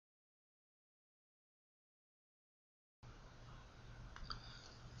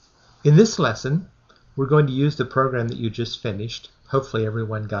In this lesson, we're going to use the program that you just finished. Hopefully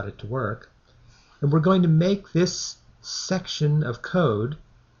everyone got it to work. And we're going to make this section of code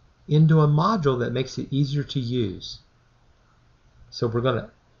into a module that makes it easier to use. So we're going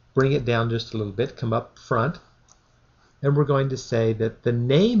to bring it down just a little bit, come up front, and we're going to say that the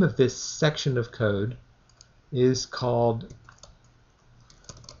name of this section of code is called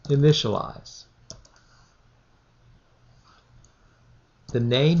initialize. The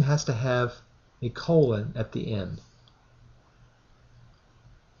name has to have a colon at the end.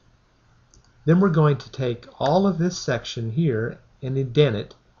 Then we're going to take all of this section here and indent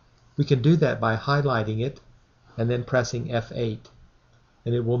it. We can do that by highlighting it and then pressing F8.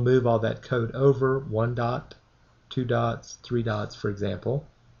 And it will move all that code over 1 dot, 2 dots, 3 dots, for example.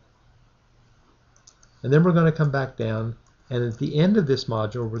 And then we're going to come back down, and at the end of this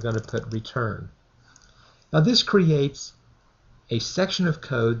module we're going to put return. Now this creates a section of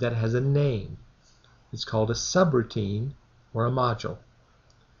code that has a name. It's called a subroutine or a module.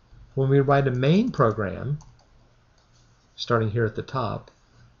 When we write a main program, starting here at the top,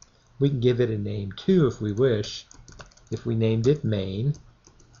 we can give it a name too if we wish. If we named it main,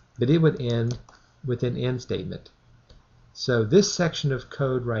 but it would end with an end statement. So this section of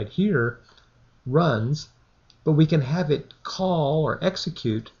code right here runs, but we can have it call or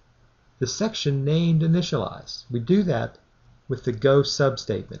execute the section named initialize. We do that with the go sub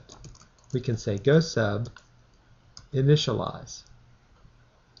statement. We can say go sub initialize.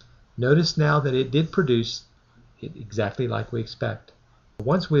 Notice now that it did produce it exactly like we expect.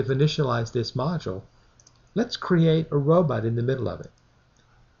 Once we've initialized this module, let's create a robot in the middle of it.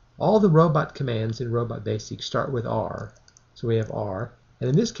 All the robot commands in RobotBASIC start with R. So we have R, and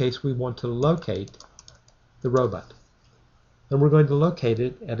in this case we want to locate the robot. And we're going to locate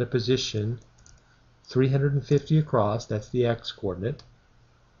it at a position 350 across, that's the X coordinate,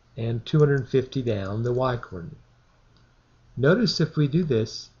 and 250 down, the Y coordinate. Notice if we do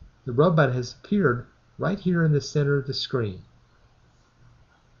this, the robot has appeared right here in the center of the screen.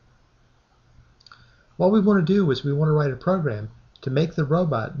 What we want to do is we want to write a program to make the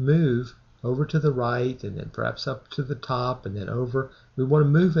robot move over to the right and then perhaps up to the top and then over. We want to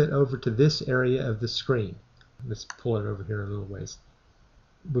move it over to this area of the screen. Let's pull it over here a little ways.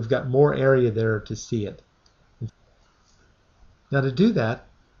 We've got more area there to see it. Now to do that,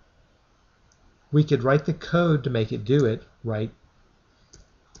 we could write the code to make it do it right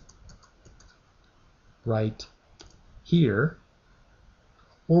here,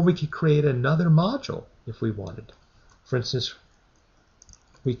 or we could create another module if we wanted. For instance,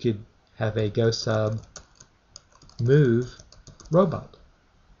 we could have a go sub move robot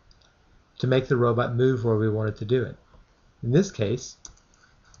to make the robot move where we wanted to do it. In this case,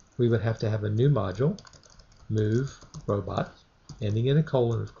 we would have to have a new module, move robot, ending in a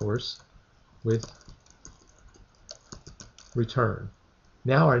colon, of course, with return.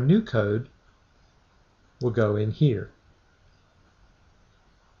 Now our new code will go in here.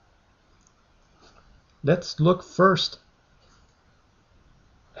 Let's look first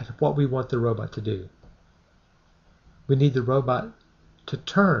at what we want the robot to do. We need the robot to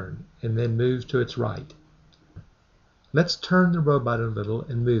turn and then move to its right. Let's turn the robot a little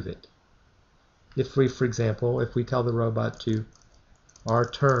and move it. If we, for example, if we tell the robot to R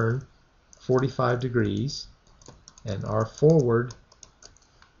turn 45 degrees and R forward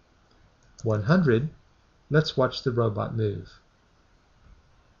 100, let's watch the robot move.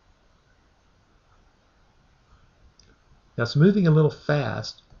 Now it's moving a little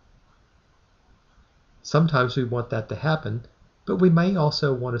fast. Sometimes we want that to happen, but we may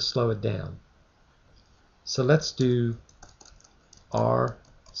also want to slow it down. So let's do R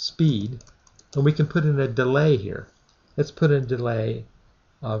speed, and we can put in a delay here. Let's put in a delay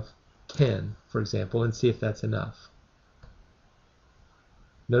of 10, for example, and see if that's enough.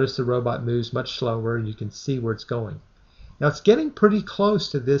 Notice the robot moves much slower, and you can see where it's going. Now it's getting pretty close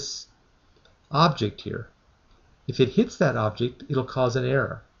to this object here. If it hits that object, it'll cause an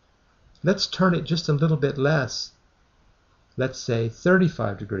error. Let's turn it just a little bit less. Let's say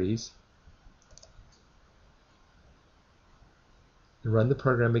 35 degrees. And run the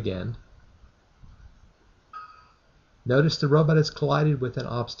program again. Notice the robot has collided with an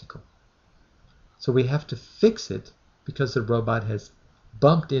obstacle. So we have to fix it because the robot has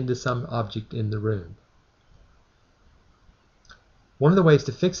bumped into some object in the room. One of the ways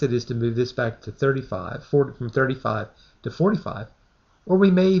to fix it is to move this back to 35, from 35 to 45, or we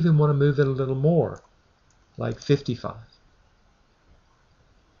may even want to move it a little more, like 55.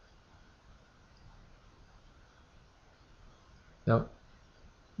 Now,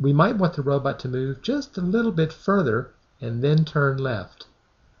 we might want the robot to move just a little bit further and then turn left.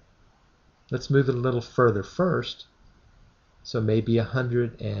 Let's move it a little further first. So maybe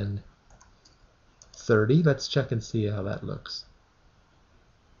 130. Let's check and see how that looks.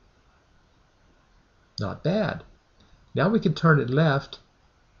 Not bad. Now we can turn it left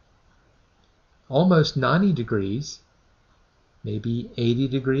almost 90 degrees, maybe 80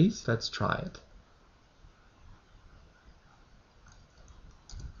 degrees. Let's try it.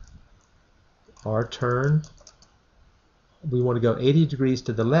 Our turn, we want to go 80 degrees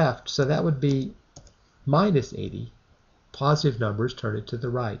to the left, so that would be minus 80. Positive numbers, turn it to the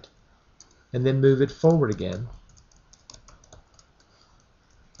right. And then move it forward again.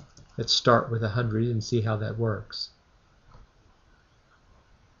 Let's start with 100 and see how that works.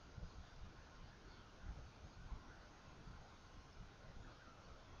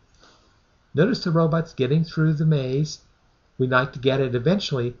 Notice the robot's getting through the maze. We'd like to get it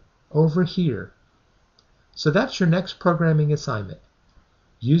eventually over here. So that's your next programming assignment.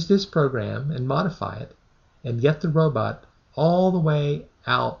 Use this program and modify it and get the robot all the way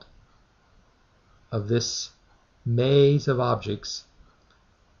out of this maze of objects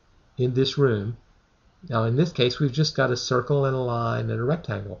in this room. Now in this case we've just got a circle and a line and a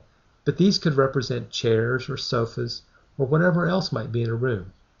rectangle, but these could represent chairs or sofas or whatever else might be in a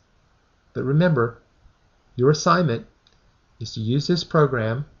room. But remember, your assignment is to use this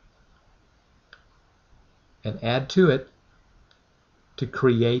program and add to it to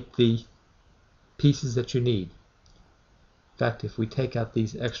create the pieces that you need. In fact, if we take out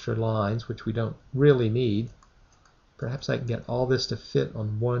these extra lines, which we don't really need, perhaps I can get all this to fit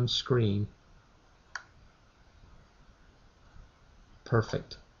on one screen.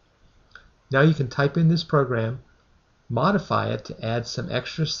 Perfect. Now you can type in this program, modify it to add some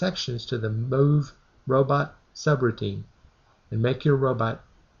extra sections to the Move Robot subroutine, and make your robot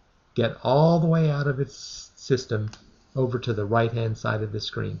get all the way out of its system over to the right-hand side of the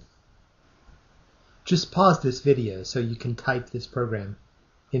screen. Just pause this video so you can type this program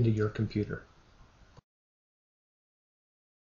into your computer.